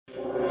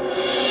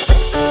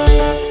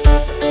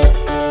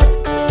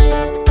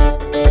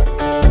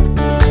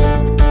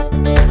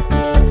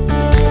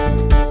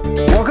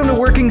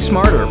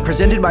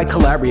presented by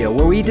Calabrio,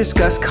 where we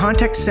discuss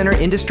contact center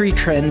industry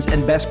trends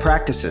and best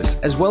practices,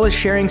 as well as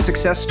sharing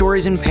success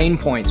stories and pain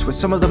points with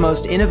some of the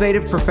most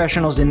innovative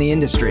professionals in the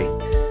industry.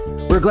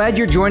 We're glad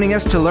you're joining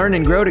us to learn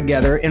and grow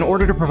together in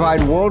order to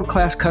provide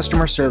world-class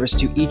customer service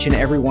to each and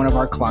every one of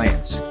our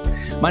clients.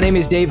 My name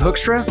is Dave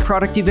Hoekstra,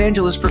 Product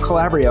Evangelist for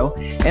Calabrio,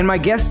 and my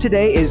guest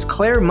today is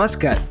Claire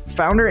Muscat,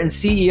 Founder and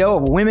CEO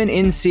of Women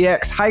in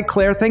CX. Hi,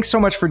 Claire. Thanks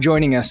so much for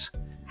joining us.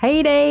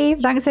 Hey,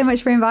 Dave. Thanks so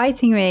much for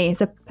inviting me.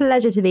 It's a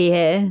pleasure to be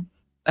here.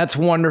 That's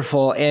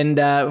wonderful. And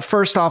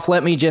first off,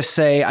 let me just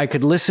say I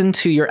could listen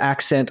to your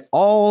accent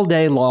all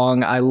day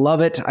long. I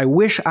love it. I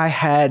wish I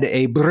had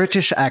a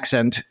British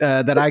accent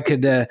that I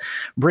could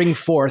bring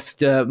forth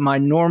to my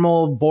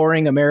normal,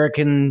 boring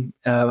American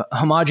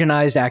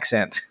homogenized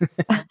accent.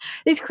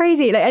 It's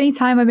crazy. Like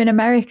anytime I'm in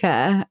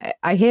America,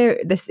 I hear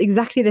this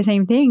exactly the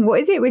same thing. What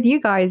is it with you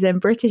guys and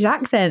British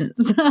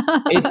accents?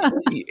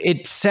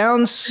 It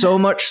sounds so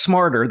much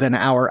smarter than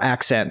our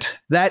accent.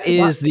 That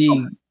is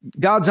the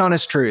God's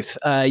honest truth.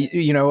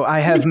 I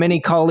have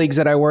many colleagues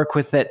that I work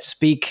with that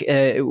speak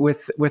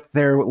with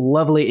their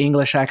lovely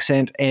English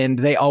accent, and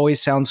they always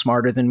sound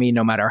smarter than me,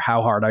 no matter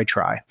how hard I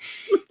try.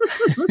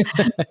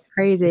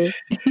 Crazy.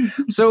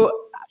 So,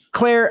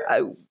 Claire,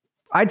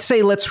 I'd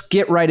say let's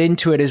get right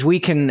into it, as we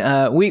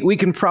can we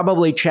can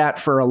probably chat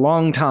for a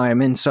long time,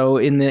 and so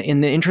in the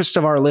interest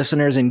of our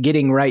listeners and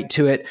getting right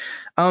to it,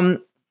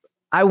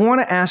 I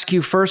want to ask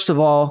you first of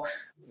all,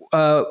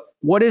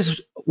 what is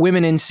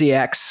Women in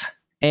CX?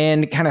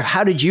 And kind of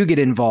how did you get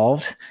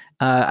involved?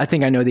 I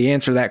think I know the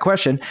answer to that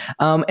question.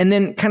 And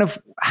then kind of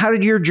how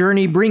did your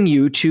journey bring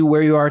you to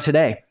where you are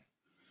today?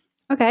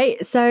 Okay,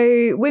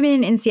 so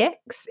Women in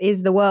CX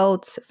is the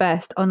world's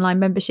first online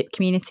membership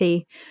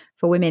community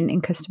for women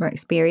in customer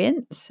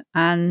experience.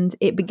 And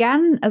it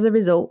began as a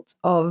result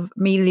of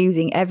me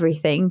losing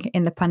everything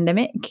in the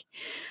pandemic.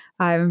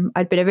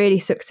 I'd been a really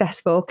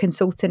successful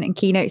consultant and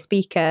keynote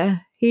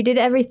speaker who did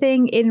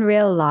everything in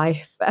real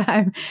life.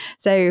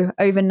 So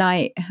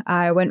overnight,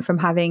 I went from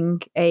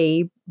having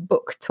a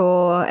book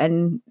tour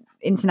and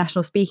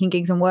international speaking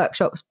gigs and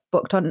workshops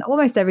booked on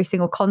almost every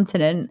single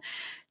continent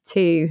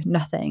to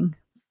nothing.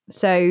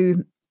 So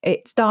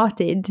it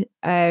started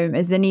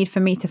as the need for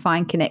me to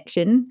find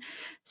connection.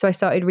 So I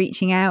started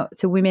reaching out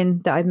to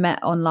women that I've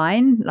met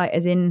online, like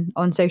as in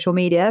on social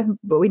media,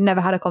 but we'd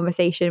never had a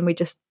conversation. We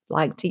just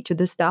liked each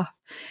other's stuff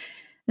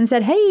and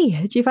said,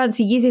 hey, do you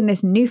fancy using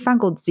this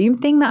newfangled Zoom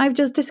thing that I've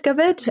just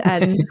discovered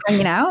and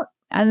hanging out?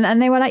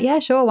 And they were like, yeah,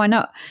 sure, why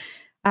not?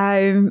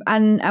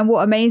 And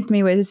what amazed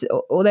me was,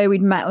 although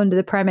we'd met under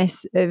the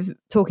premise of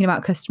talking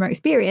about customer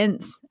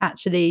experience,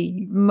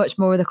 actually much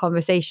more of the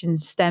conversation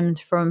stemmed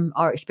from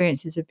our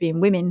experiences of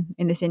being women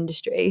in this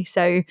industry.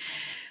 So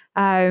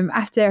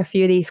after a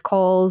few of these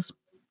calls,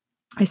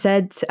 I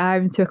said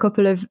to a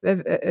couple of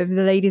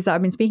the ladies that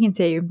I've been speaking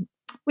to,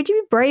 would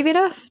you be brave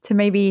enough to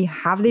maybe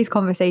have these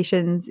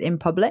conversations in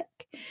public?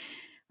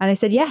 And they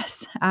said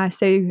yes.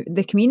 So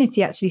the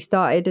community actually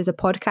started as a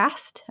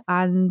podcast,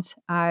 and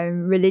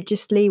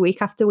religiously,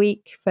 week after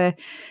week, for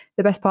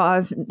the best part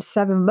of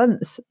 7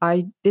 months,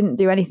 I didn't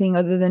do anything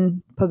other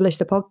than publish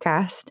the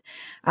podcast.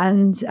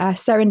 And a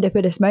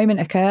serendipitous moment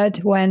occurred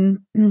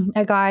when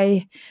a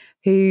guy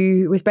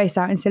who was based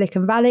out in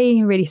Silicon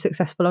Valley, a really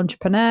successful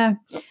entrepreneur,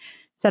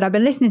 said, I've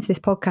been listening to this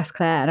podcast,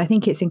 Claire, and I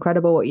think it's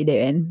incredible what you're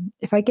doing.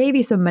 If I gave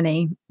you some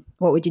money,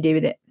 what would you do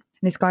with it?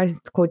 And this guy's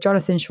called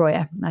Jonathan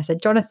Schroyer. And I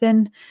said,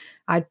 Jonathan,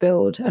 I'd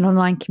build an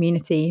online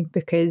community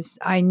because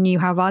I knew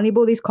how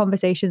valuable these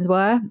conversations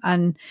were.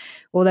 And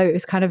although it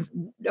was kind of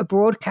a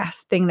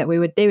broadcast thing that we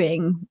were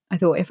doing, I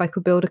thought if I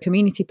could build a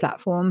community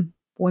platform,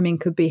 women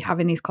could be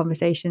having these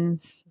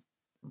conversations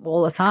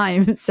all the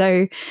time.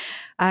 So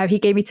he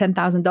gave me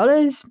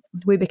 $10,000.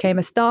 We became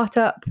a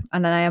startup,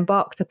 and then I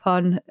embarked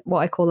upon what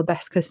I call the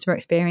best customer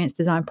experience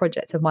design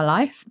project of my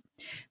life,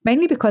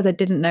 mainly because I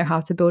didn't know how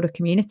to build a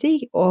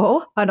community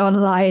or an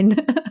online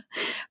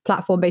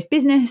platform-based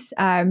business.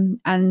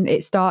 And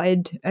it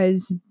started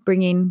as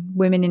bringing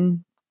women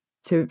in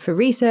for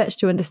research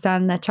to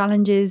understand their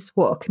challenges,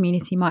 what a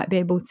community might be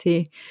able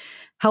to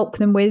help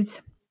them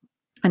with,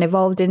 and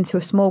evolved into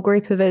a small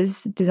group of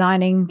us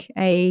designing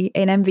an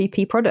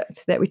MVP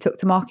product that we took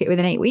to market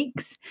within 8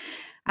 weeks.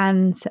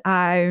 And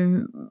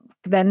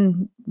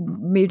then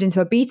moved into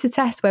a beta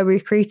test where we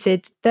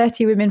recruited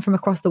 30 women from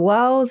across the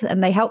world,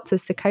 and they helped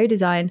us to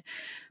co-design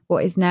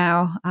what is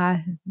now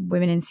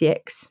Women in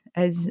CX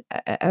as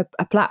a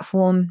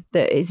platform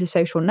that is a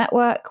social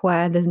network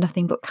where there's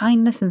nothing but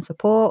kindness and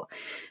support,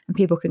 and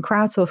people can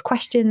crowdsource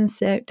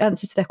questions,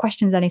 answers to their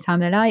questions anytime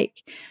they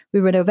like.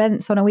 We run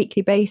events on a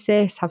weekly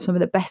basis, have some of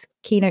the best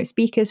keynote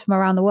speakers from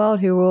around the world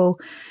who are all,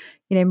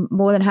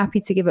 more than happy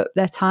to give up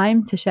their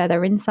time to share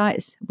their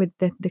insights with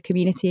the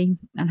community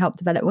and help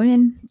develop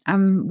women.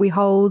 We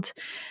hold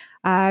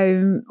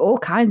all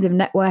kinds of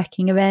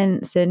networking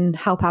events and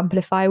help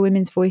amplify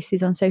women's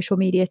voices on social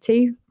media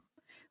too,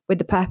 with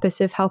the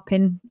purpose of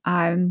helping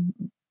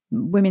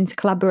women to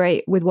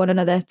collaborate with one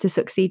another to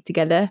succeed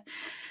together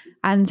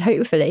and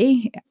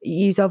hopefully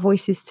use our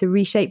voices to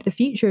reshape the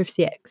future of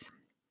CX.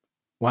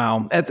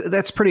 Wow,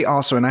 that's pretty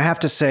awesome. And I have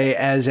to say,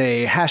 as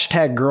a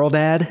hashtag girl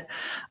dad,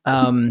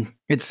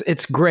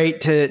 it's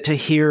great to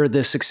hear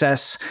the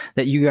success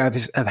that you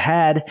guys have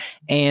had,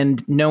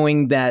 and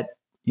knowing that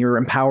you're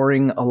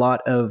empowering a lot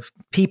of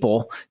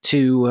people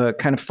to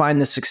kind of find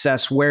the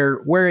success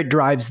where it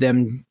drives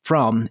them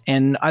from.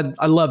 And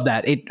I love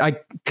that. I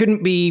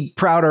couldn't be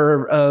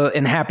prouder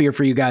and happier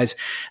for you guys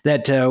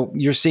that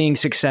you're seeing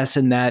success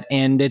in that.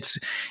 And it's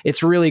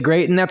really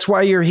great. And that's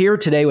why you're here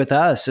today with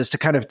us, is to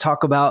kind of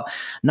talk about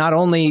not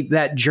only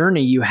that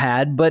journey you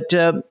had, but,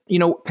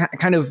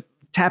 kind of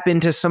tap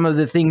into some of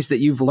the things that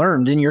you've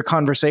learned in your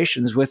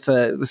conversations with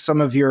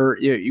some of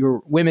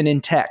your women in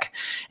tech.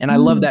 And I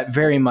love that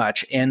very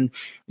much. And,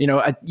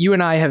 you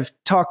and I have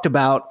talked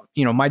about,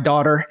 my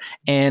daughter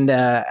and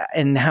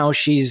how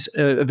she's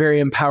a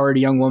very empowered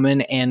young woman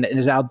and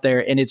is out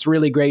there. And it's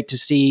really great to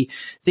see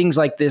things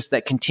like this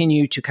that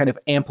continue to kind of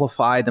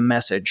amplify the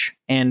message.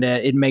 And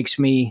it makes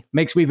me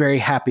very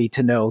happy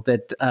to know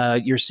that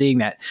you're seeing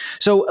that.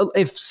 So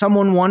if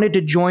someone wanted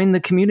to join the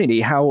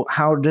community,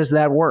 how does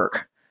that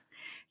work?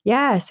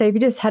 Yeah, so if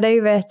you just head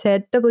over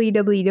to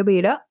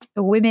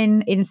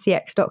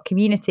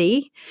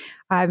www.womenincx.community,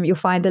 you'll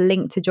find a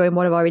link to join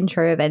one of our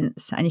intro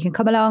events, and you can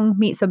come along,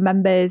 meet some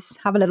members,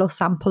 have a little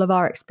sample of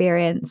our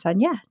experience,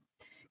 and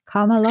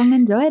come along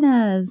and join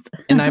us.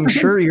 And I'm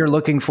sure you're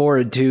looking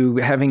forward to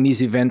having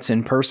these events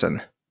in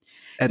person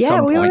at some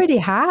point. Yeah, we already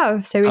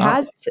have. So we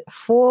had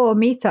 4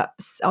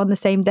 meetups on the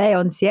same day,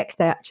 on CX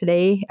Day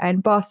actually,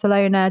 in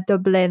Barcelona,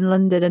 Dublin,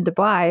 London, and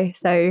Dubai.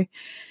 So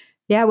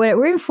yeah,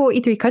 we're in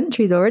 43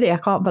 countries already. I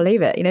can't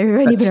believe it. We've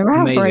only been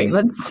around for 8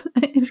 months.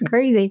 It's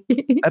crazy.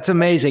 That's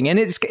amazing. And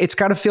it's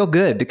got to feel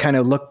good to kind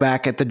of look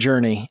back at the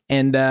journey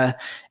and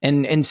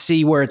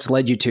see where it's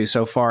led you to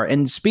so far.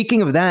 And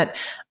speaking of that,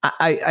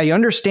 I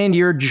understand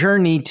your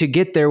journey to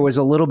get there was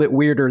a little bit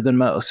weirder than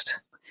most.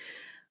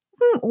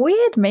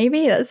 Weird,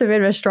 maybe that's a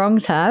bit of a strong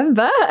term,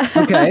 but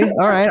okay,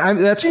 all right,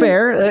 that's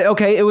fair.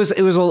 Okay, it was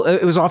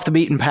off the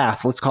beaten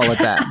path. Let's call it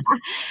that.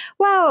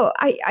 Well,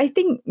 I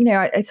think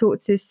I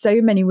talked to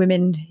so many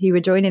women who were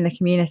joining the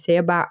community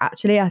about,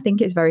 actually, I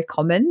think it's very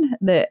common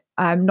that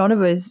none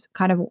of us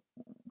kind of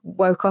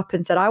woke up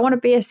and said, I want to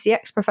be a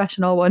CX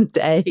professional one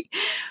day.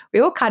 We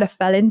all kind of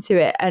fell into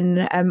it,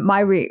 and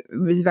my route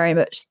was very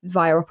much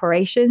via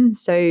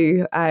operations.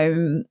 So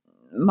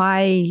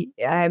my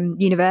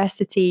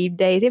university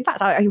days, in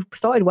fact, I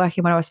started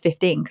working when I was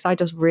 15 because I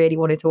just really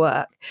wanted to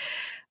work,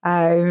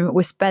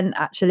 was spent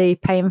actually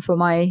paying for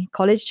my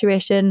college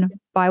tuition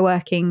by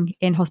working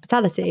in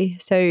hospitality.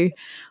 So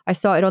I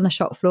started on the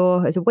shop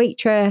floor as a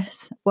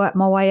waitress, worked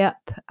my way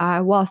up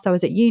whilst I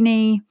was at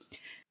uni.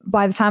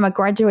 By the time I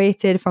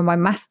graduated from my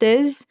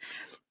master's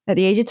at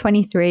the age of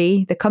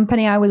 23, the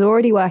company I was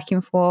already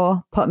working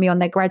for put me on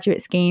their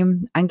graduate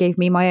scheme and gave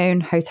me my own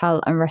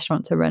hotel and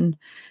restaurant to run,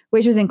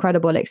 which was an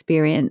incredible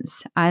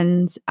experience.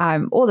 And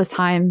all the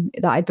time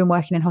that I'd been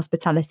working in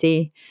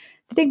hospitality,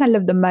 the thing I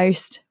loved the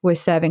most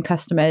was serving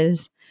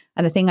customers.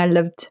 And the thing I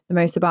loved the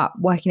most about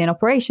working in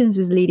operations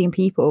was leading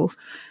people.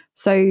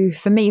 So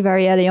for me,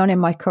 very early on in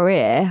my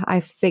career,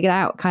 I figured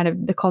out kind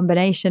of the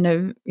combination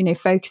of,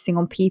 focusing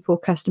on people,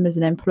 customers,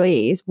 and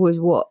employees was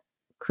what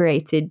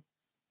created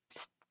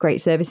great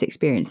service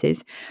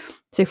experiences.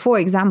 So for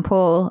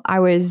example, I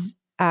was,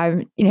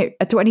 a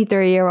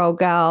 23-year-old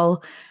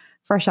girl,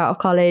 fresh out of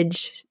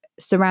college,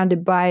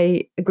 surrounded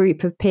by a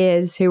group of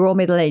peers who were all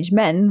middle-aged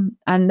men.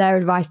 And their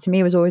advice to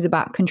me was always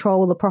about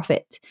control the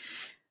profit,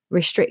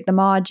 restrict the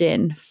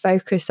margin,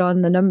 focus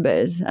on the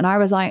numbers. And I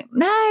was like,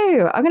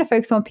 no, I'm going to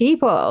focus on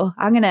people.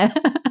 I'm going to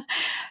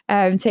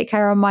take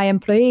care of my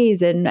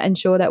employees and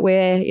ensure that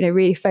we're,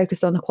 really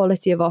focused on the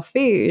quality of our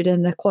food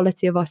and the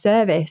quality of our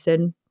service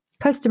and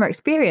customer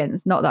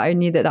experience. Not that I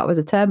knew that was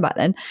a term back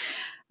then.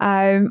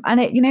 And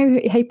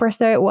it, hey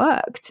presto, it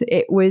worked.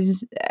 It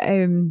was,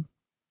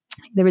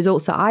 the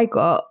results that I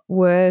got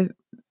were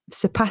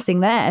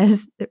surpassing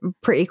theirs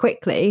pretty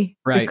quickly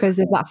because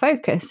of that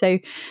focus. So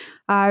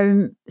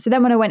then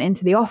when I went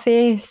into the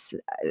office,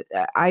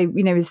 I,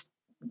 was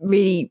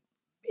really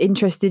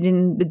interested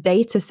in the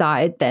data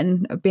side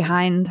then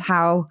behind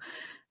how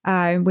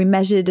we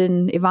measured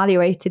and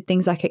evaluated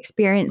things like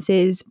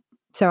experiences.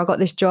 So I got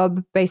this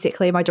job.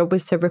 Basically, my job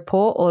was to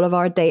report all of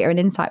our data and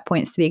insight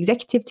points to the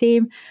executive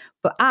team.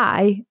 But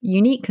I,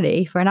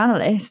 uniquely for an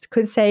analyst,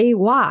 could say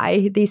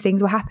why these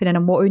things were happening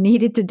and what we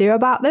needed to do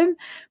about them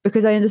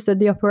because I understood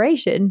the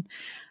operation.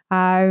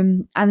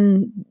 And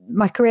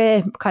my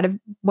career kind of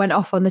went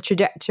off on the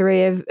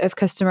trajectory of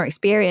customer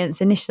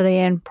experience, initially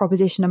in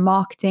proposition and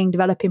marketing,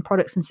 developing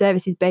products and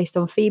services based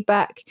on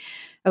feedback.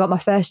 I got my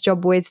first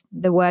job with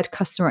the word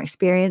customer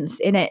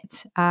experience in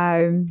it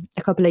a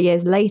couple of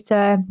years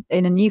later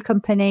in a new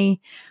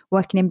company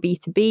working in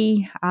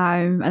B2B.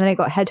 And then I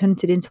got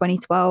headhunted in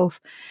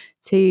 2012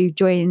 to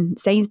join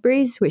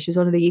Sainsbury's, which was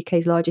one of the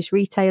UK's largest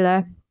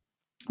retailer,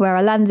 where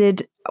I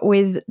landed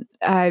with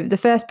the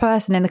first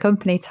person in the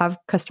company to have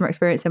customer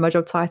experience in my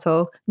job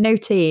title, no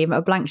team,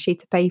 a blank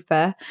sheet of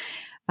paper,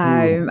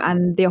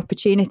 and the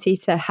opportunity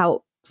to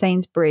help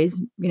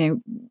Sainsbury's,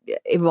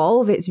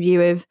 evolve its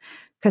view of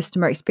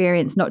customer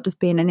experience, not just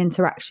being an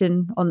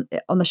interaction on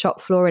the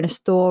shop floor in a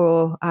store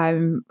or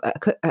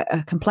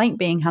a complaint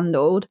being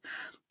handled.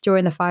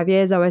 During the 5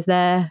 years I was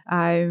there,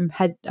 I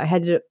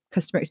headed up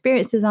customer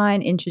experience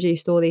design,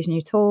 introduced all these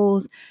new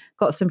tools,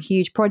 got some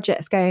huge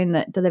projects going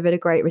that delivered a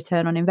great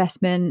return on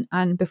investment.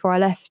 And before I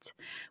left,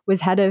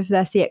 was head of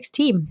their CX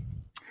team.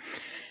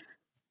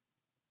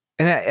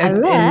 And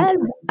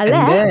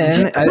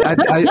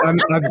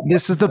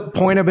this is the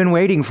point I've been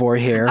waiting for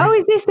here. Oh,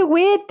 is this the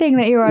weird thing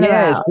that you're on about?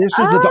 Yes, this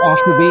is the off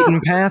the beaten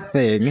path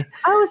thing.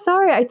 Oh,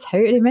 sorry, I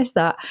totally missed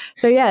that.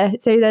 So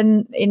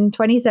then in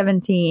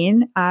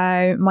 2017,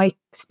 my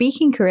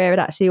speaking career had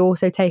actually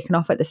also taken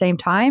off at the same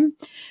time.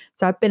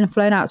 So I'd been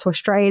flown out to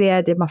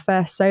Australia, did my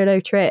first solo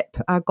trip.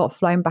 I got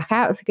flown back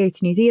out to go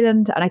to New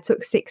Zealand, and I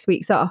took 6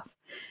 weeks off.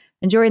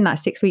 And during that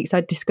 6 weeks,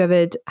 I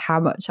discovered how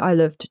much I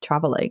loved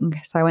traveling.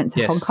 So I went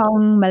to Hong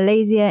Kong,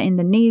 Malaysia,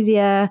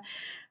 Indonesia,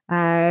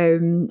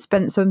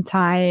 spent some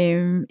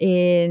time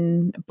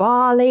in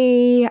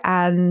Bali,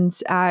 and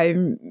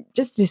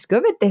just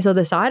discovered this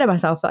other side of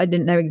myself that I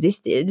didn't know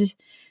existed,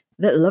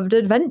 that loved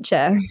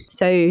adventure.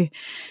 So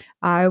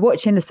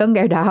watching the sun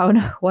go down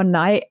one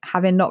night,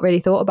 having not really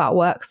thought about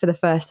work for the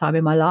first time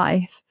in my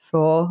life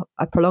for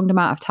a prolonged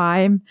amount of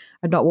time.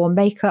 I'd not worn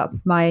makeup,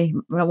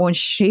 not worn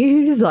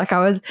shoes. Like,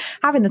 I was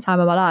having the time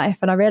of my life,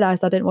 and I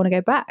realized I didn't want to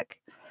go back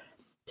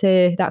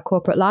to that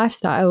corporate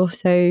lifestyle.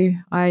 So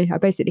I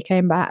basically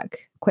came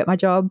back, quit my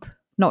job,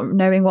 not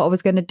knowing what I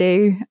was going to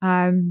do,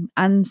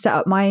 and set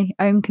up my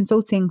own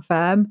consulting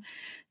firm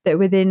that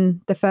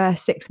within the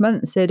first 6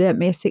 months had earned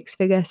me a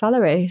 6-figure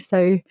salary.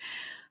 So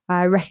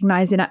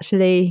recognizing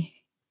actually,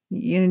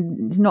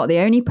 it's not the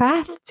only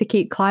path to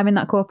keep climbing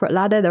that corporate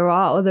ladder. There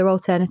are other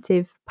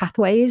alternative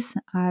pathways.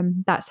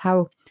 That's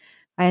how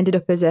I ended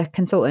up as a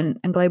consultant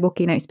and global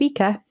keynote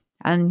speaker.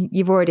 And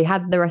you've already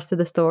had the rest of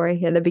the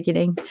story at the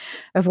beginning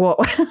of what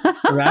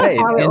right.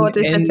 how it all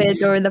disappeared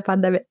during the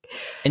pandemic.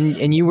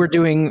 And you were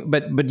doing,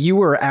 but you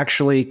were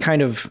actually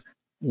kind of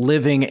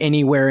living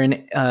anywhere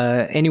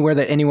anywhere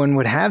that anyone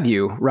would have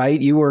you, right?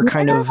 You were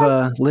kind of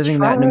living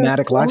that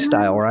nomadic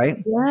lifestyle, right?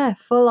 Yeah,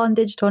 full on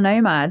digital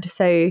nomad.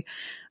 So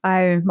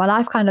my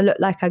life kind of looked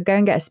like I'd go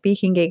and get a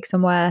speaking gig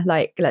somewhere,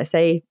 like, let's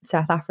say,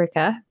 South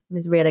Africa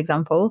is a real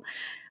example.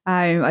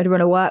 I'd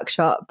run a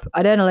workshop,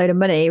 I'd earn a load of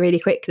money really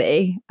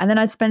quickly, and then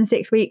I'd spend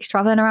 6 weeks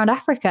traveling around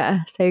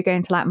Africa. So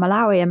going to like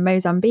Malawi and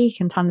Mozambique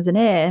and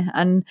Tanzania,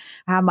 and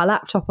I had my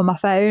laptop on my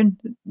phone.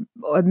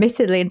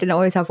 Admittedly, I didn't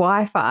always have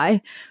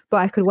Wi-Fi, but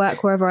I could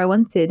work wherever I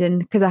wanted. And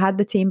because I had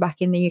the team back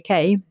in the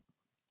UK,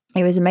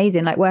 it was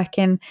amazing, like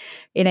working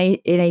in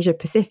Asia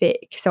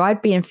Pacific. So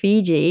I'd be in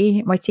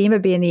Fiji, my team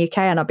would be in the UK,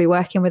 and I'd be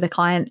working with a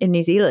client in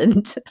New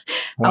Zealand.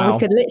 Wow. And we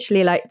could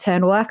literally like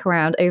turn work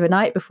around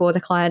overnight before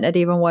the client had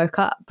even woke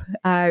up.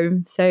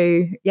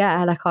 So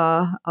yeah, like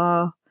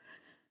our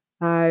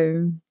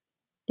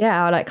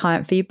like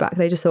client feedback,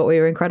 they just thought we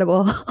were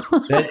incredible.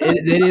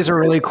 It is a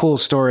really cool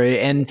story.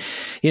 And,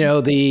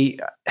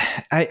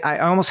 I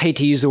almost hate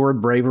to use the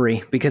word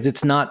bravery, because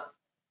it's not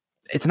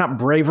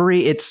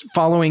bravery. It's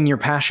following your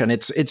passion.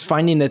 It's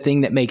finding the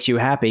thing that makes you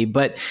happy,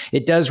 but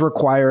it does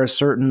require a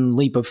certain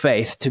leap of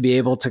faith to be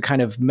able to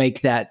kind of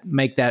make that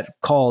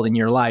call in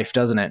your life,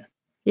 doesn't it?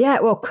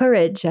 Yeah. Well,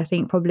 courage, I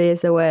think probably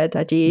is the word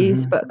I'd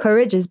use, but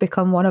courage has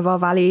become one of our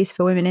values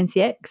for women in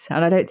CX.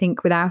 And I don't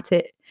think without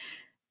it,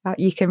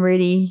 you can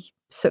really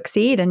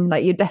succeed. And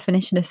like, your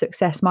definition of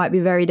success might be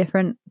very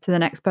different to the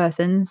next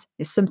person's.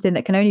 It's something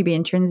that can only be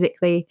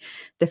intrinsically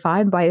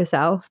defined by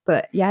yourself.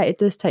 But yeah, it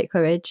does take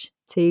courage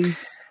to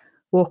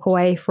walk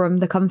away from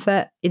the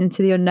comfort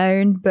into the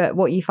unknown, but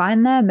what you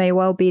find there may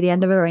well be the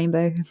end of a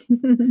rainbow.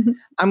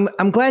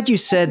 I'm glad you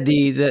said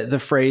the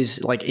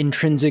phrase like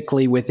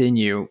intrinsically within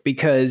you,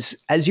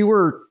 because as you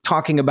were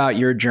talking about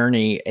your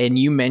journey, and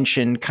you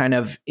mentioned kind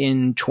of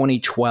in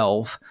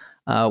 2012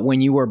 when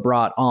you were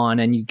brought on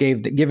and you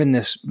given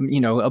this,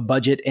 a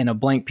budget and a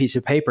blank piece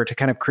of paper to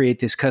kind of create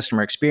this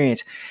customer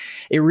experience,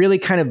 it really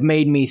kind of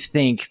made me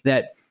think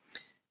that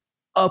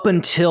up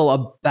until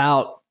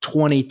about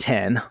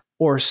 2010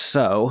 or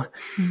so,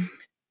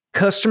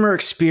 customer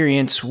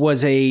experience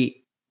was a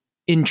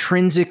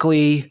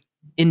intrinsically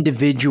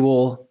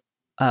individual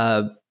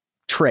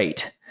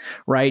trait,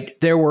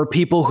 right? There were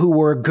people who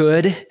were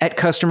good at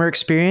customer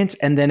experience,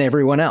 and then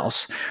everyone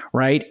else,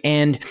 right?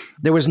 And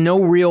there was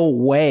no real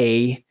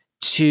way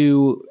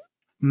to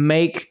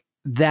make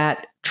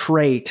that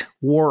trait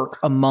work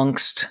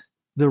amongst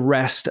the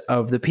rest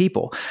of the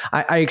people.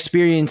 I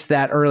experienced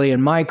that early in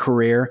my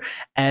career,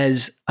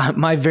 as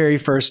my very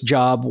first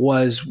job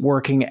was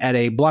working at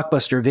a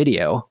Blockbuster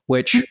Video,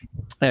 which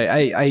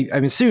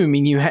I'm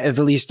assuming you have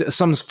at least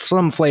some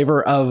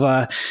flavor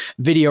of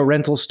video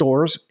rental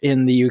stores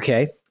in the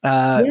UK.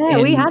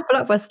 We had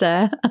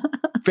Blockbuster.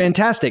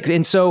 Fantastic.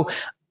 And so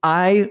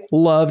I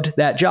loved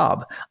that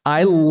job.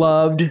 I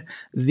loved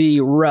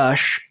the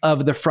rush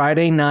of the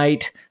Friday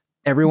night,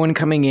 everyone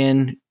coming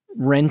in,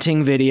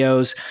 renting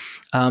videos,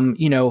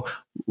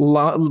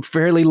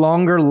 fairly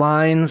longer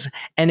lines.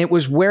 And it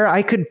was where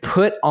I could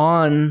put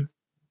on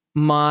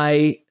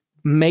my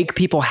make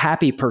people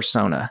happy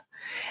persona.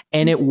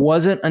 And it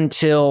wasn't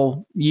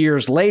until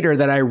years later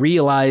that I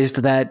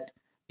realized that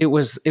it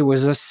was a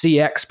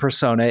CX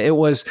persona. It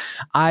was,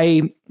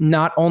 I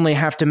not only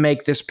have to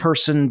make this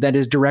person that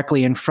is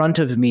directly in front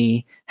of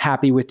me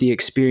happy with the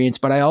experience,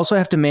 but I also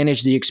have to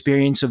manage the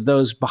experience of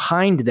those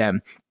behind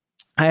them.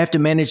 I have to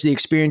manage the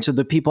experience of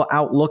the people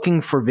out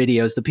looking for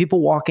videos, the people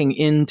walking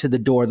into the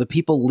door, the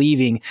people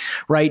leaving,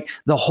 right?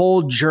 The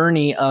whole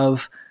journey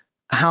of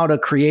how to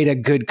create a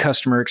good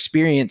customer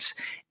experience.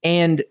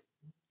 And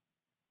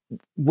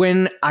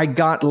when I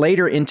got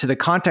later into the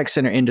contact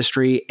center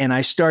industry and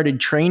I started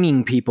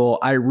training people,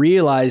 I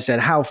realized that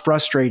how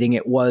frustrating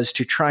it was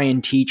to try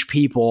and teach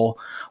people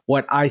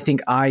what I think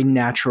I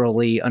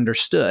naturally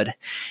understood.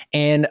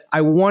 And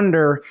I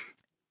wonder,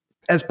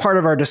 as part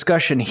of our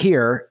discussion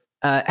here,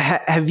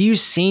 have you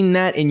seen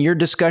that in your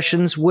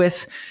discussions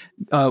with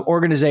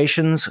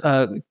organizations,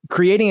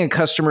 creating a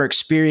customer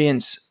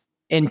experience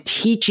and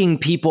teaching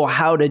people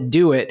how to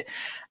do it?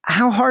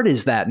 How hard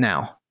is that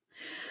now?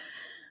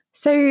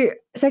 So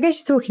I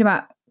guess you're talking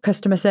about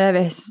customer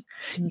service,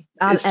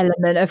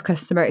 element of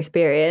customer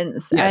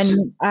experience. Yes.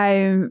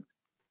 And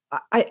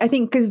I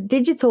think because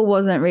digital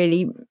wasn't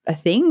really a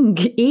thing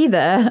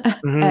either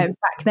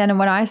back then. And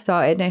when I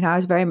started, I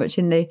was very much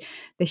in the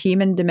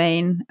human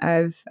domain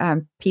of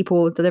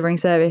people delivering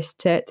service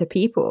to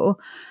people.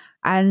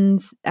 And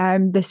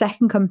the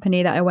second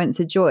company that I went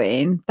to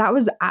join, that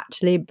was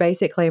actually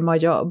basically my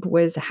job,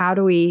 was how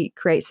do we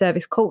create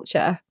service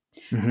culture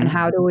and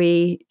how do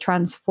we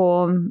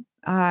transform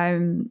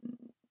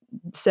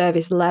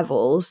service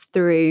levels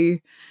through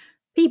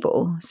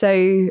people.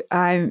 So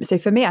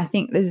for me, I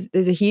think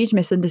there's a huge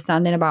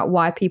misunderstanding about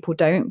why people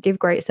don't give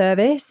great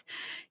service.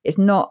 It's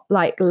not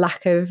like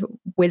lack of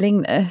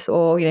willingness,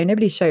 or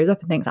nobody shows up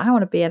and thinks, I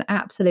want to be an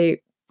absolute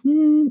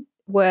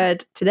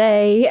word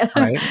today.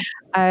 Right.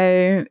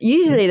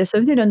 Usually there's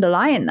something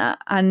underlying that,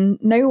 and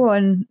no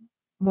one,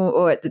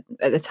 or at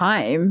the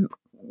time,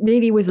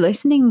 really was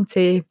listening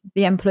to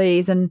the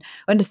employees and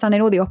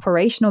understanding all the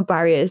operational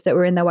barriers that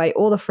were in their way,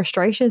 all the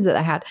frustrations that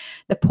they had,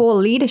 the poor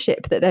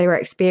leadership that they were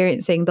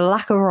experiencing, the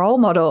lack of role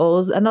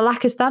models, and the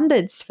lack of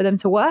standards for them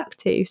to work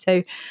to.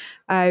 So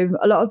a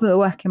lot of the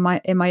work in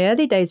my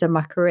early days of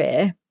my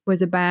career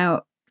was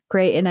about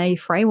creating a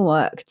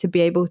framework to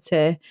be able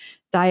to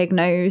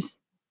diagnose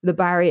the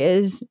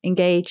barriers,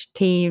 engage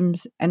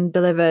teams, and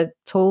deliver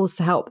tools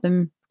to help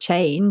them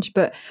change.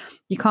 But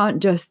you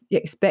can't just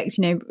expect,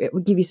 it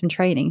will give you some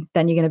training,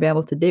 then you're going to be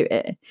able to do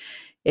it.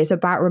 It's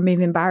about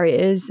removing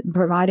barriers and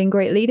providing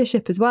great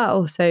leadership as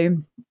well. So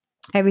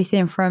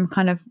everything from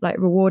kind of like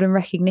reward and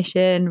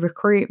recognition,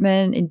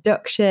 recruitment,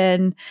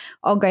 induction,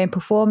 ongoing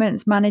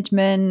performance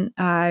management,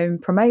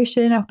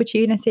 promotion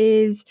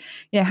opportunities.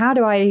 How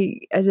do I,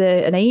 as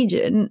an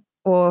agent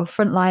or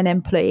frontline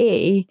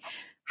employee,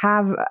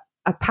 have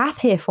a path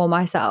here for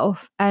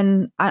myself?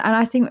 And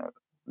I think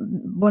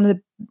one of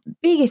the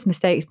biggest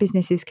mistakes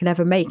businesses can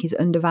ever make is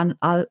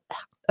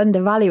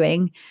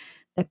undervaluing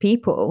their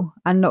people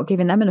and not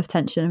giving them enough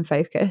attention and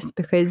focus,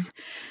 because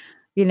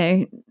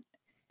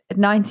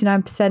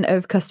 99%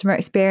 of customer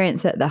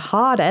experience at the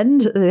hard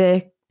end,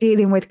 the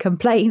dealing with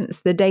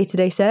complaints, the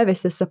day-to-day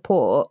service, the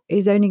support,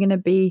 is only going to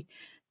be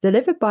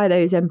delivered by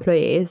those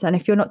employees. And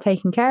if you're not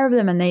taking care of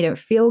them and they don't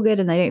feel good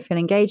and they don't feel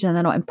engaged and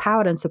they're not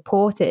empowered and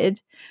supported,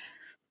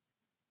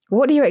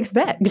 what do you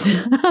expect?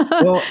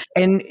 Well,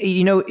 and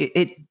the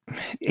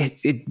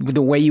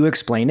way you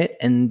explain it,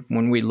 and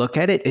when we look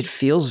at it, it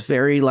feels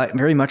very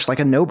much like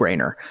a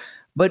no-brainer.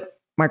 But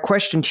my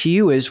question to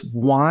you is,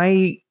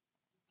 why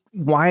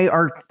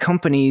are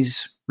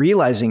companies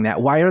realizing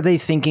that? Why are they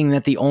thinking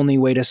that the only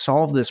way to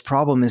solve this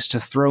problem is to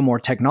throw more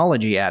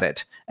technology at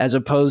it, as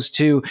opposed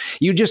to,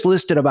 you just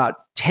listed about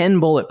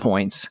 10 bullet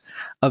points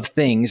of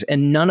things,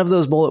 and none of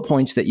those bullet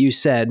points that you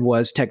said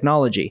was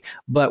technology.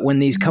 But when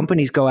these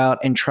companies go out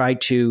and try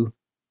to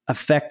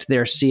affect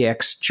their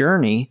CX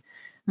journey,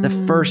 the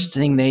first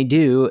thing they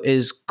do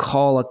is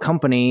call a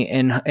company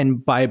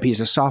and buy a piece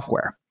of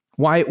software.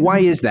 Why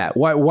is that?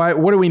 Why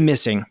what are we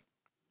missing?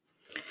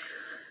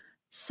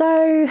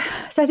 So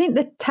I think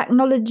the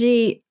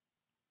technology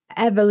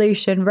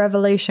evolution,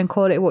 revolution,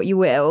 call it what you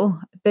will,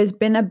 there's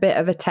been a bit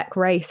of a tech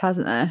race,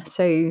 hasn't there?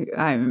 So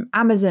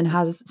Amazon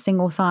has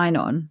single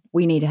sign-on.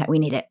 We need it,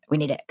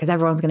 because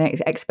everyone's going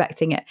to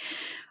expecting it.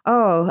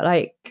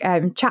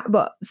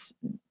 Chatbots,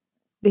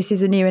 this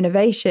is a new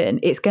innovation.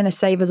 It's going to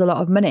save us a lot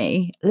of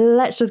money.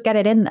 Let's just get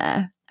it in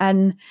there.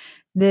 And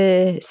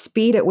the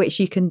speed at which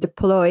you can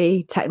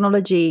deploy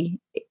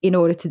technology in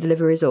order to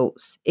deliver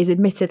results is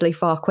admittedly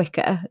far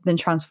quicker than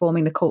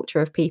transforming the culture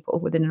of people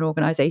within an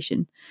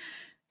organization.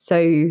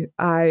 So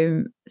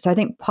I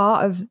think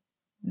part of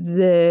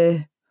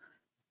the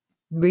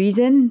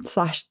reason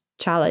 /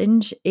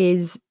 challenge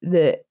is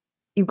that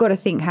you've got to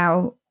think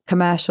how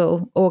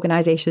commercial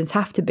organizations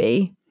have to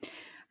be,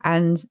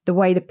 and the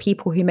way the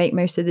people who make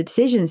most of the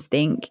decisions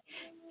think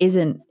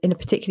isn't in a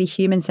particularly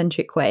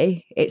human-centric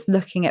way. It's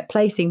looking at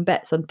placing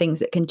bets on things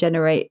that can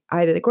generate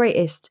either the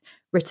greatest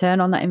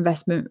return on that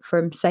investment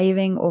from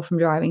saving or from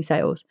driving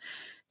sales.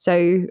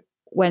 So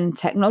when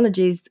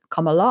technologies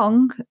come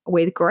along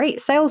with great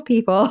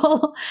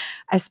salespeople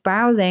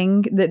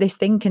espousing that this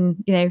thing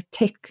can,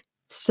 tick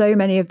so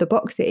many of the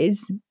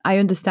boxes, I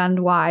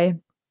understand why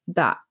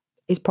that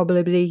is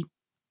probably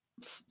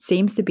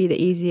seems to be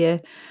the easier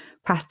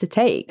path to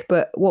take.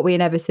 But what we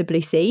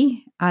inevitably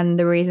see, and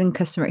the reason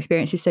customer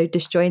experience is so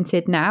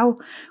disjointed now,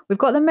 we've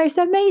got the most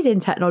amazing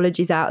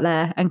technologies out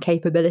there and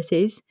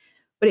capabilities,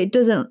 but it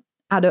doesn't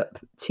add up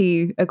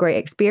to a great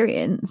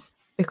experience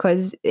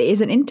because it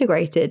isn't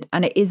integrated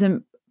and it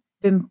isn't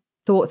been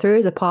thought through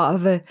as a part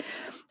of a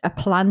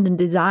planned and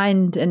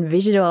designed and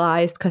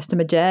visualized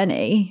customer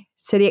journey.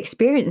 So the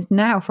experience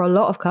now for a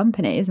lot of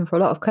companies and for a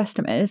lot of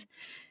customers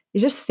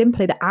is just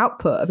simply the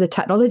output of the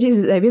technologies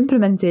that they've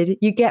implemented.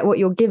 You get what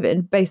you're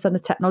given based on the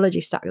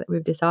technology stack that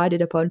we've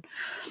decided upon.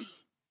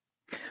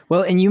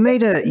 Well, and you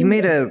made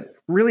a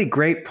really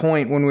great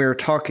point when we were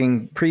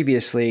talking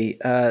previously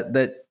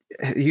that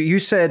you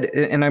said,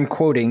 and I'm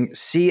quoting,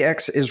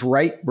 CX is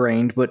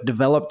right-brained but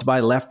developed by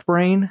left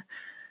brain.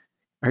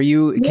 Can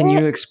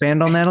you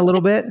expand on that a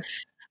little bit?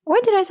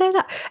 When did I say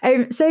that?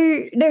 So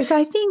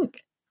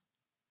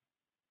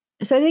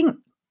I think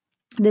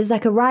there's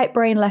like a right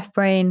brain, left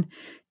brain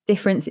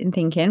difference in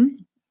thinking.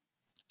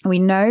 We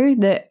know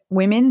that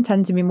women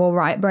tend to be more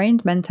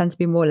right-brained, men tend to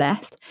be more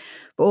left,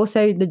 but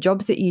also the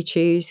jobs that you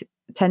choose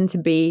tend to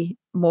be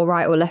more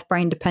right or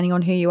left-brained depending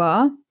on who you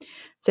are.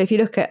 So if you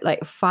look at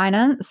like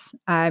finance,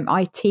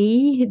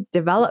 IT,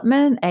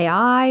 development,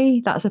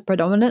 AI, that's a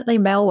predominantly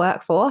male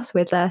workforce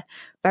with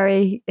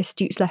very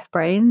astute left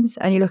brains.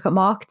 And you look at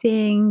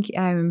marketing,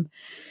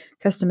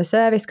 customer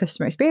service,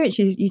 customer experience,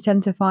 you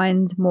tend to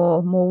find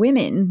more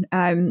women.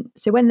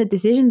 So when the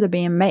decisions are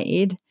being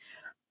made,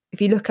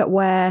 if you look at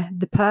where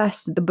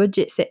the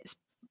budget sits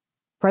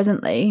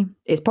presently,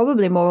 it's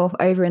probably more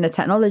over in the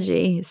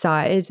technology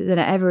side than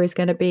it ever is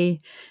going to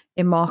be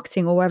in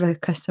marketing or wherever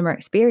customer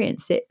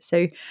experience sits.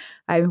 So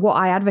what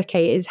I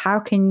advocate is how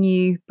can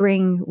you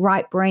bring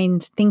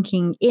right-brained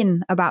thinking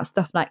in about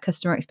stuff like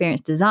customer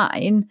experience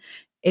design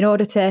in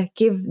order to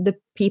give the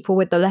people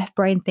with the left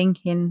brain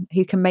thinking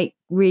who can make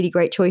really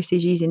great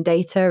choices using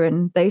data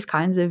and those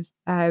kinds of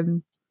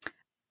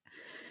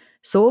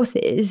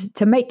sources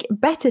to make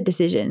better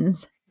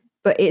decisions.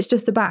 But it's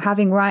just about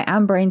having right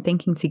and brain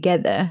thinking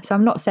together. So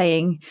I'm not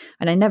saying,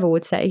 and I never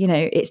would say,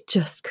 it's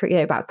just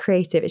about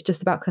creative. It's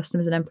just about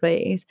customers and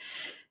employees.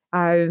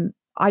 I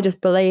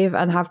just believe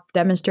and have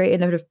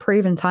demonstrated and have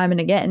proven time and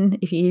again,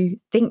 if you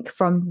think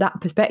from that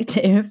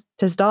perspective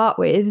to start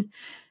with,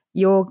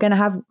 you're going to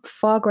have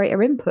far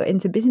greater input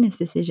into business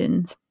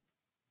decisions.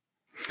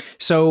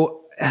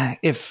 So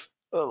if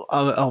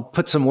I'll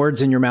put some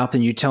words in your mouth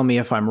and you tell me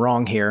if I'm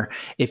wrong here.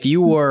 If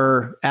you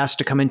were asked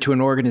to come into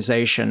an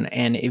organization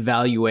and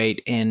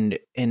evaluate and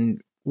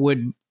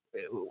would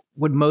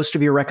most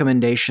of your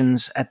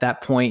recommendations at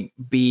that point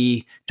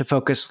be to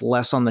focus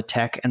less on the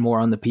tech and more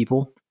on the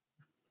people?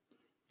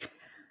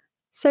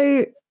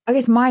 So I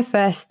guess my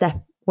first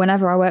step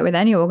whenever I work with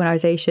any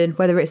organization,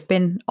 whether it's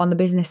been on the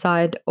business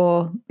side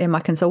or in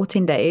my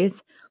consulting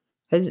days,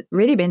 has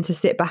really been to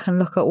sit back and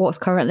look at what's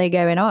currently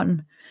going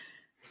on.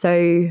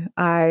 So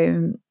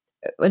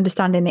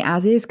understanding the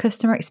as-is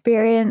customer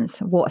experience,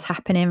 what's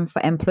happening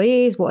for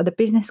employees, what are the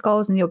business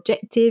goals and the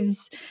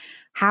objectives,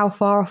 how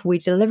far off are we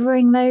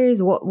delivering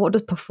those, what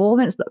does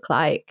performance look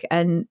like?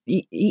 And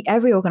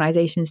every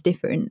organization is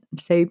different.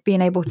 So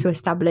being able to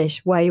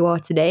establish where you are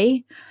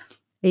today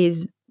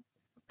is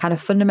kind of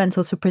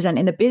fundamental to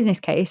presenting the business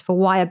case for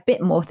why a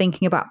bit more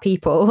thinking about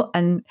people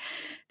and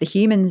the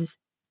humans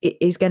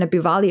is going to be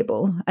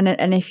valuable.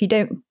 And if you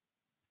don't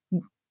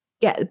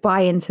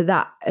buy into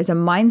that as a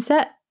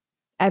mindset,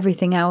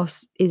 everything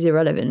else is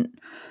irrelevant.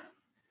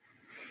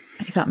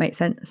 If that makes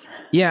sense.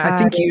 Yeah,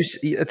 I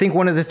think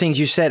one of the things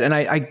you said, and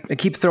I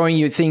keep throwing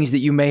you things that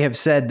you may have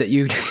said that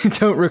you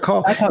don't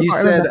recall. You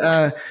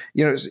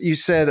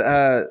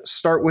said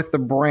start with the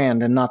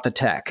brand and not the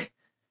tech.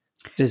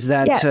 Does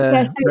that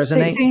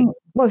resonate?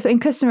 So in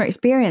customer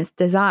experience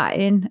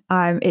design,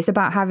 it's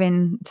about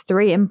having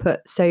three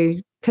inputs. So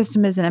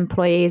customers and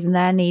employees and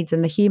their needs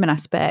and the human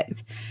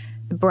aspect.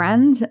 The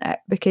brand,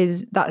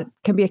 because that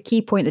can be a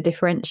key point of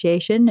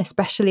differentiation,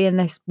 especially in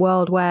this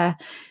world where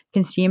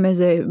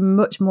consumers are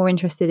much more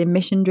interested in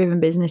mission-driven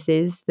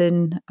businesses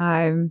than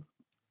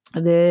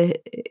the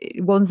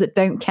ones that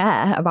don't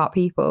care about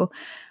people.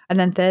 And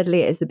then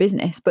thirdly, it is the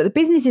business. But the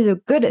businesses are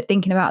good at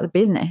thinking about the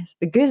business.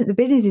 The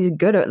businesses are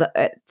good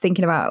at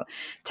thinking about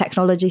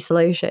technology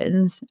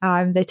solutions.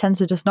 They tend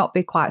to just not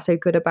be quite so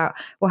good about,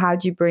 well, how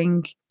do you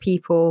bring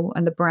people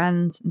and the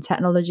brand and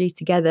technology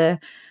together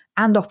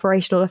and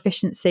operational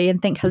efficiency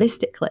and think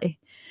holistically.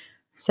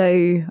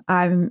 So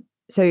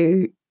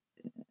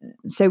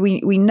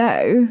we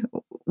know,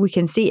 we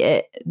can see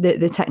it,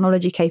 that the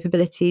technology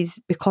capabilities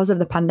because of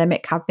the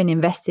pandemic have been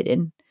invested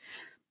in.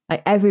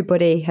 Like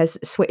everybody has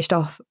switched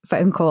off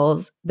phone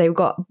calls. They've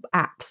got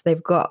apps.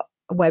 They've got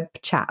web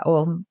chat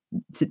or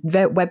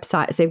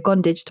websites. They've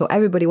gone digital.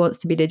 Everybody wants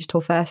to be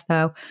digital first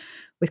now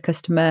with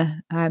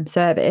customer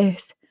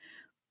service.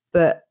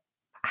 But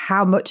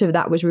how much of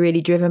that was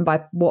really driven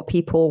by what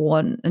people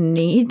want and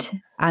need,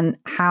 and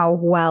how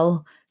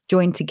well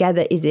joined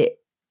together is it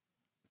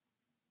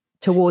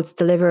towards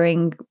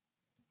delivering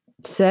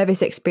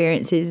service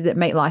experiences that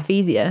make life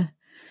easier?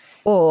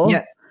 Or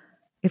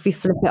if you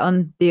flip it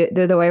on the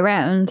other way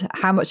around,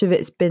 how much of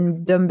it's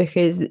been done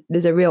because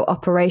there's a real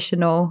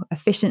operational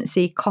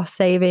efficiency, cost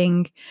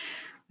saving,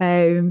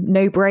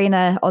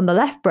 no-brainer on the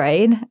left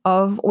brain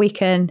of we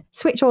can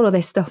switch all of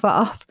this stuff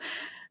off,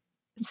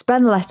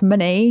 spend less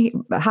money,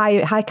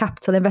 high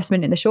capital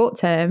investment in the short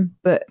term,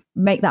 but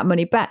make that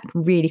money back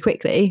really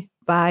quickly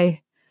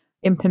by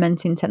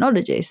implementing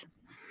technologies.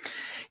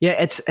 Yeah,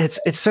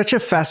 it's such a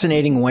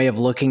fascinating way of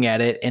looking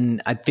at it,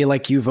 and I feel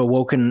like you've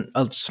awoken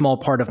a small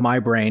part of my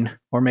brain,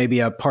 or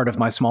maybe a part of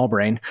my small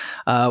brain,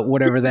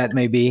 whatever that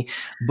may be.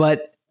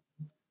 But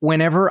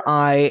whenever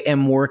I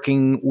am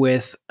working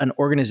with an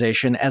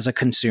organization as a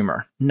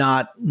consumer,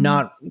 not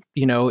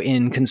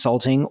in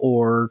consulting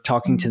or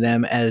talking to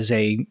them as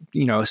a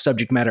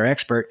subject matter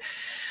expert,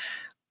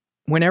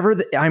 whenever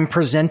I'm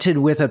presented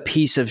with a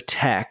piece of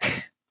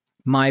tech,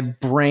 my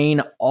brain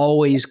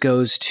always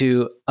goes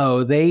to,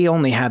 oh, they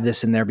only have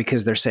this in there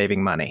because they're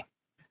saving money,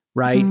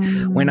 right?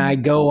 When I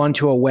go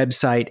onto a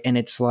website and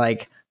it's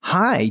like,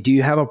 hi, do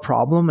you have a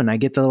problem? And I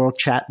get the little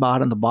chat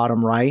bot on the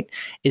bottom right.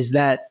 Is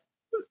that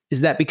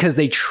because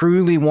they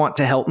truly want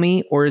to help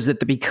me, or is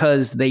it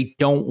because they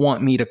don't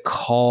want me to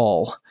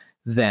call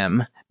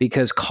them?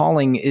 Because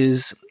calling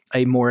is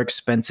a more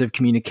expensive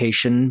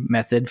communication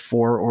method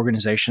for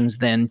organizations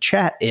than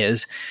chat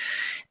is.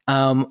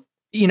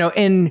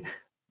 And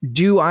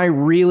do I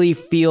really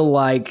feel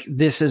like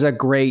this is a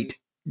great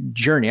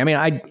journey? I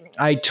mean,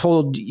 I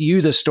told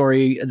you the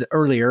story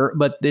earlier,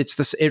 but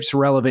it's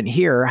relevant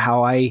here.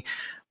 How I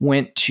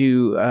went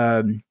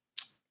to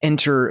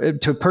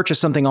purchase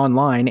something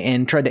online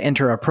and tried to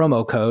enter a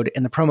promo code,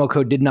 and the promo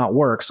code did not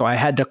work, so I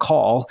had to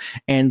call,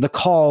 and the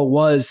call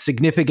was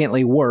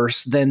significantly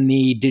worse than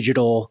the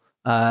digital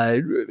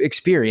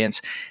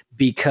experience.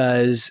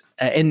 Because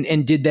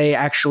and did they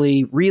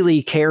actually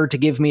really care to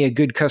give me a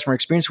good customer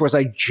experience, or was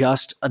I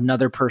just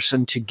another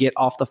person to get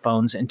off the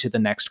phones into the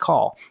next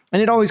call?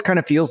 And it always kind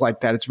of feels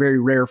like that. It's very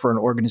rare for an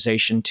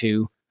organization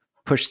to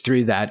push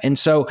through that. And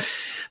so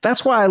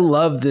that's why I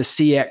love the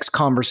CX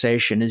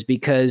conversation, is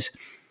because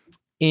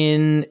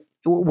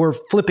we're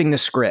flipping the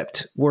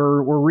script.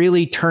 We're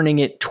really turning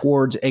it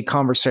towards a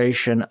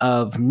conversation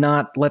of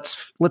not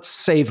let's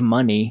save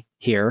money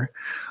here,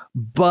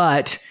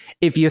 but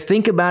if you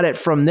think about it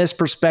from this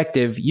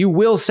perspective, you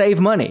will save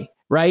money,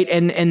 right?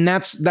 And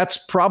that's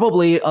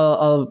probably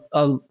a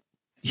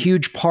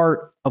huge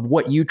part of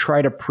what you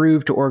try to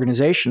prove to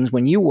organizations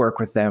when you work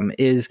with them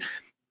is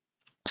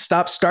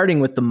stop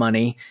starting with the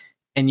money,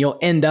 and you'll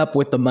end up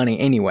with the money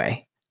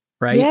anyway,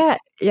 right?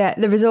 Yeah.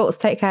 The results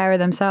take care of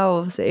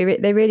themselves. They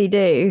really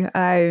do.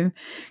 So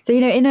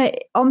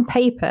on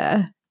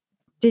paper,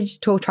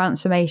 digital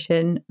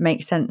transformation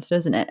makes sense,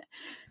 doesn't it?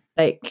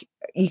 Like,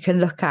 you can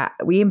look at,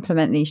 we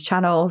implement these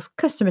channels,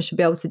 customers should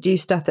be able to do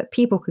stuff that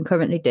people can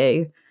currently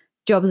do,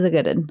 jobs are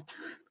good.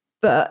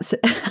 But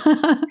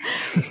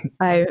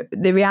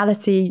the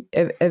reality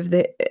of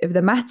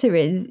the matter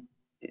is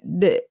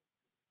that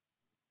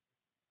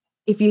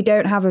if you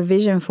don't have a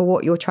vision for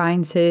what you're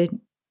trying to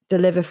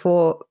deliver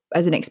for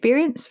as an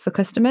experience for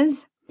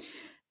customers,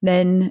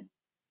 then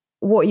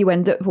what you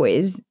end up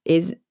with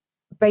is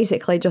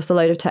basically just a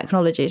load of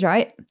technologies,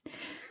 right?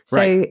 So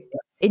right.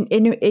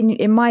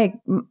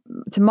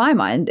 To my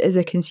mind, as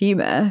a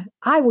consumer,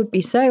 I would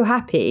be so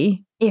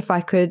happy if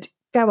I could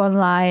go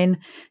online,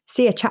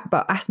 see a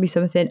chatbot ask me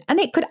something, and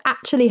it could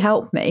actually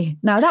help me.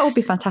 Now, that would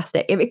be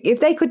fantastic.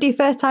 If they could do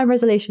first-time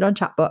resolution on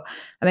chatbot,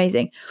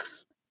 amazing.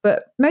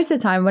 But most of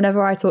the time,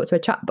 whenever I talk to a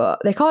chatbot,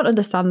 they can't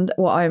understand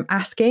what I'm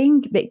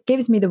asking. It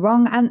gives me the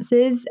wrong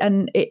answers,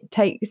 and it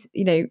takes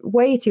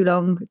way too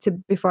long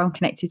before I'm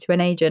connected to an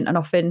agent, and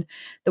often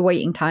the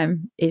waiting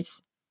time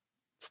is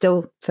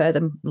still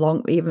even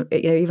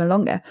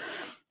longer.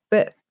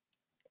 But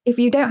if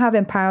you don't have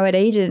empowered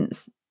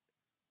agents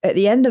at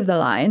the end of the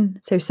line,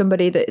 so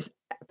somebody that's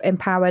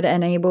empowered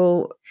and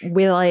able,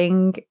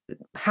 willing,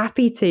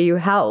 happy to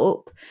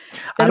help.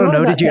 I don't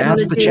know. Did you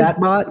ask the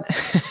chatbot?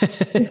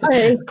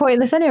 It's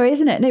pointless anyway,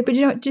 isn't it? No, but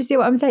do you see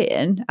what I'm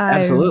saying?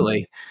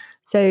 Absolutely.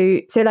 So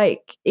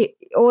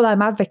all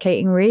I'm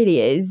advocating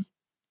really is,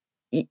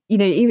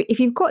 if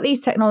you've got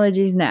these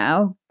technologies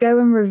now, go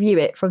and review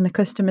it from the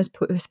customer's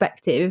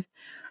perspective.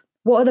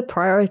 What are the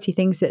priority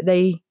things that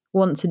they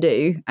want to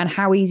do, and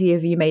how easy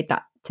have you made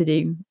that to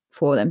do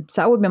for them?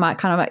 So that would be my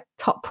kind of like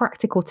top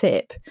practical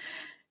tip.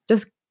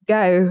 Just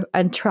go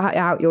and try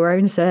out your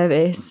own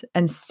service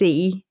and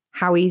see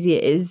how easy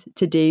it is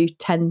to do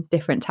 10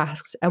 different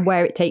tasks and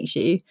where it takes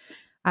you.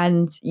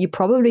 And you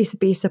probably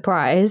be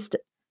surprised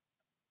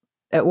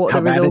at what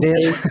the result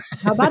is.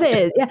 How bad it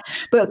is. Yeah.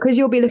 But because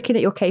you'll be looking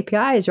at your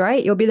KPIs,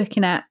 right? You'll be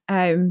looking at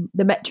the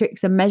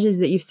metrics and measures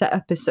that you've set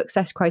up as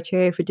success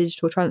criteria for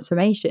digital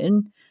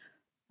transformation.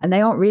 And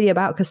they aren't really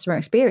about customer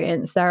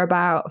experience. They're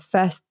about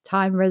first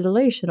time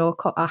resolution or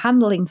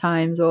handling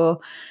times, or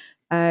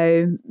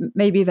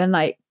maybe even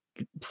like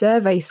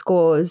survey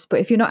scores. But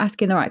if you're not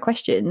asking the right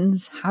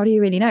questions, how do you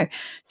really know?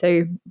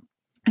 So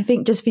I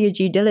think just for your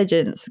due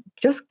diligence,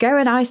 just go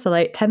and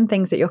isolate 10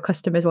 things that your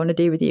customers want to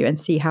do with you and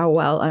see how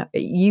well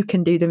you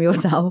can do them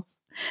yourself.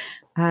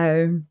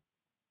 And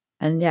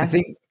yeah,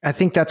 I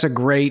think that's a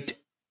great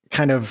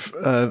kind of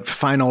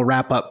final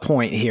wrap up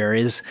point here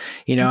is,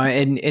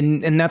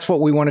 and that's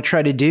what we want to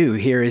try to do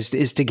here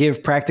is to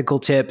give practical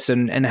tips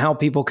and how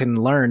people can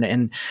learn.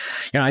 And,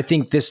 I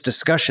think this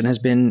discussion has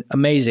been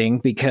amazing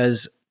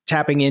because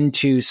tapping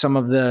into some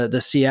of the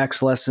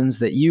CX lessons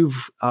that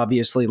you've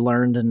obviously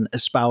learned and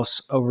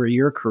espouse over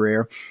your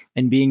career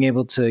and being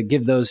able to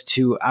give those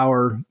to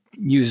our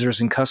users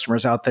and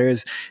customers out there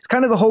is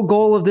kind of the whole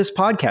goal of this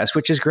podcast,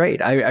 which is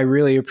great. I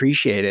really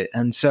appreciate it.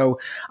 And so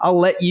I'll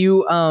let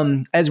you,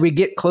 as we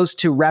get close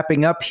to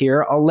wrapping up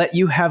here, I'll let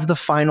you have the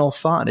final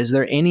thought. Is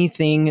there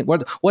anything,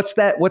 what's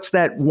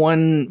that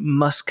one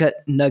musket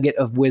nugget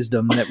of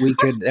wisdom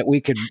that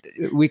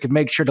we could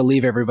make sure to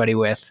leave everybody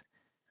with?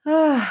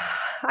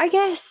 I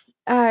guess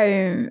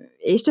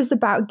it's just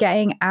about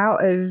getting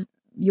out of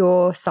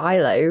your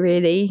silo,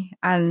 really,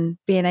 and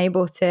being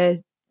able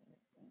to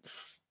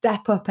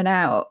step up and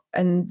out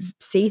and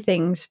see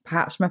things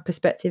perhaps from a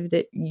perspective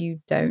that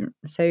you don't.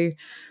 So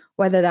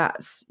whether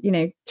that's,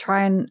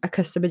 trying a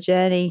customer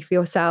journey for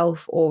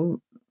yourself, or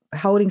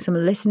holding some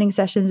listening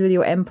sessions with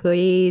your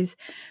employees,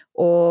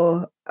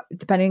 or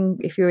depending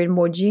if you're in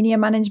more junior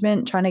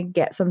management, trying to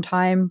get some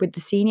time with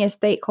the senior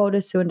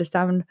stakeholders to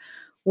understand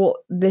what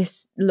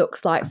this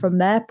looks like from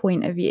their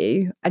point of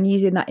view, and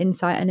using that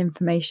insight and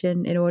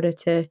information in order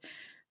to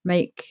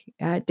make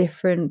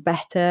different,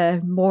 better,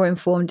 more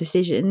informed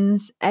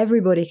decisions.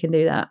 Everybody can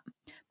do that,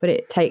 but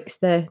it takes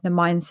the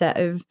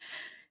mindset of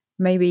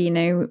maybe,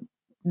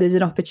 there's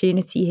an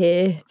opportunity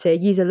here to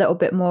use a little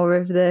bit more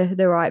of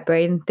the right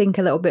brain, think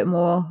a little bit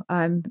more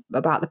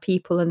about the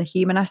people and the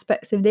human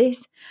aspects of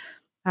this,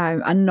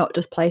 and not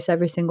just place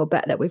every single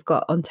bet that we've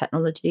got on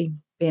technology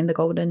being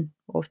the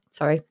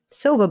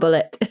silver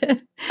bullet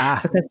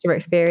for customer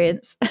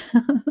experience.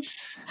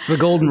 It's the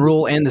golden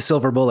rule and the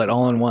silver bullet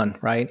all in one,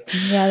 right?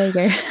 Yeah, there you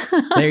go.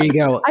 There you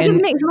go. I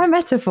just mix my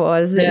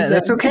metaphors. Yeah,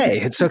 that's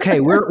okay. It's okay.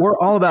 We're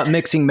all about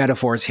mixing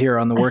metaphors here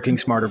on the Working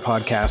Smarter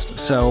podcast.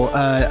 So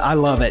I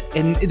love it.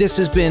 And this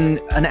has been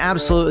an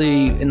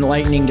absolutely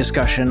enlightening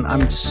discussion.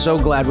 I'm so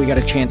glad we got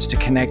a chance to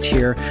connect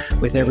here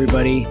with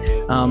everybody.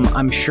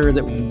 I'm sure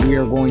that we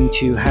are going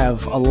to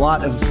have a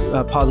lot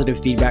of positive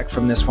feedback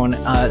from this one.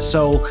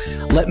 So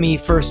let me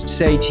first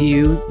say to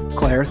you,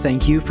 Claire,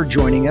 thank you for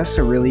joining us.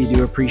 I really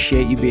do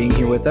appreciate you being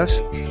here with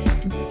us.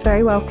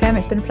 Very welcome.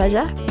 It's been a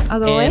pleasure,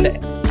 as always.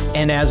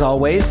 And as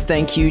always,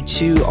 thank you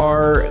to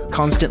our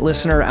constant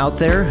listener out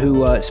there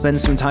who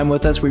spends some time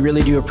with us. We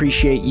really do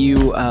appreciate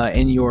you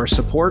and your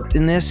support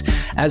in this.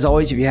 As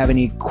always, if you have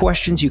any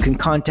questions, you can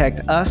contact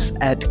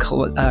us at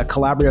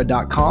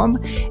Calabrio.com,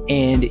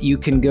 and you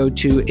can go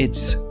to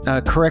its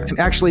correct.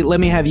 Actually, let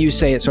me have you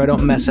say it so I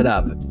don't mess it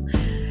up.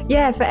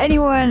 Yeah, for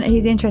anyone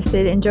who's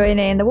interested in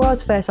joining the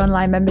world's first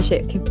online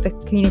membership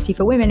community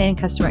for women in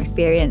customer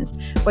experience,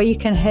 where you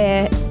can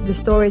hear the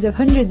stories of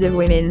hundreds of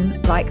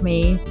women like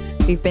me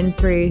who've been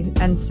through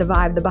and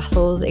survived the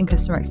battles in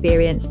customer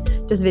experience,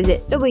 just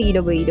visit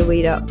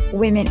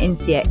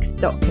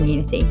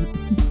www.womenincx.community.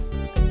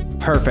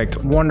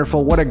 Perfect.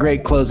 Wonderful. What a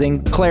great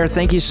closing. Claire,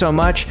 thank you so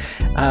much.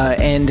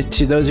 And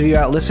to those of you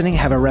out listening,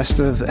 have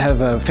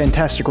a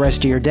fantastic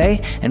rest of your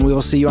day. And we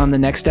will see you on the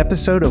next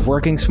episode of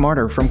Working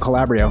Smarter from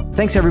Calabrio.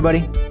 Thanks, everybody.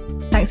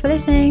 Thanks for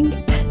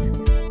listening.